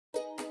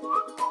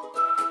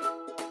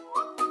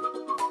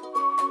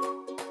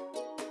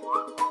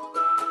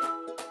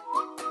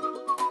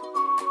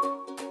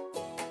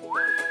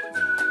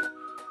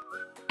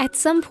At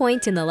some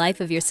point in the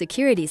life of your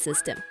security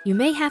system, you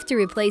may have to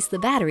replace the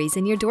batteries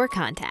in your door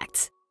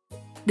contacts.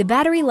 The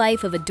battery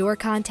life of a door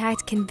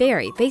contact can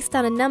vary based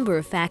on a number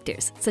of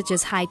factors, such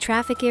as high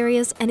traffic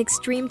areas and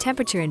extreme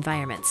temperature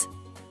environments.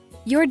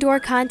 Your door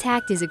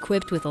contact is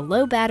equipped with a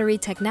low battery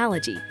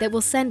technology that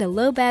will send a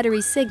low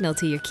battery signal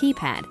to your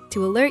keypad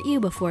to alert you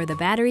before the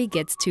battery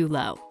gets too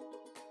low.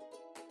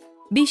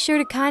 Be sure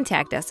to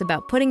contact us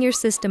about putting your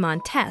system on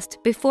test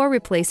before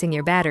replacing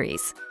your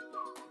batteries.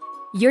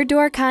 Your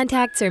door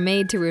contacts are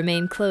made to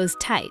remain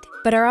closed tight,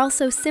 but are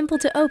also simple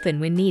to open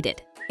when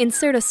needed.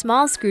 Insert a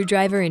small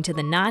screwdriver into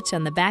the notch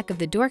on the back of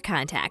the door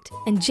contact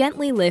and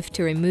gently lift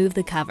to remove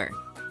the cover.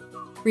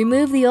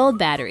 Remove the old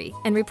battery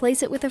and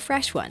replace it with a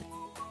fresh one.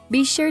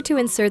 Be sure to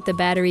insert the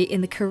battery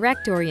in the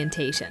correct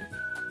orientation.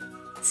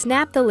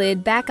 Snap the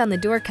lid back on the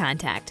door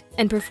contact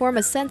and perform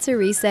a sensor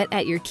reset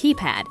at your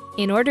keypad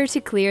in order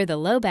to clear the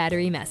low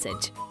battery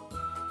message.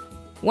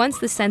 Once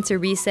the sensor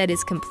reset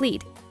is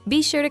complete,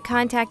 be sure to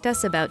contact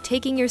us about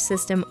taking your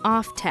system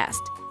off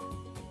test.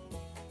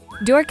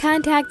 Door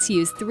contacts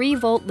use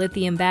 3-volt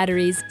lithium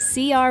batteries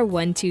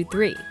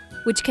CR123,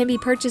 which can be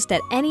purchased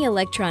at any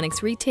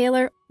electronics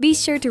retailer. Be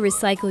sure to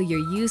recycle your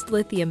used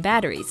lithium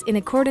batteries in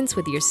accordance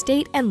with your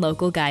state and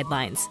local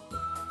guidelines.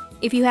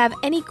 If you have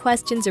any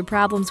questions or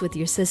problems with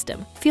your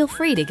system, feel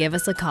free to give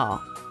us a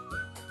call.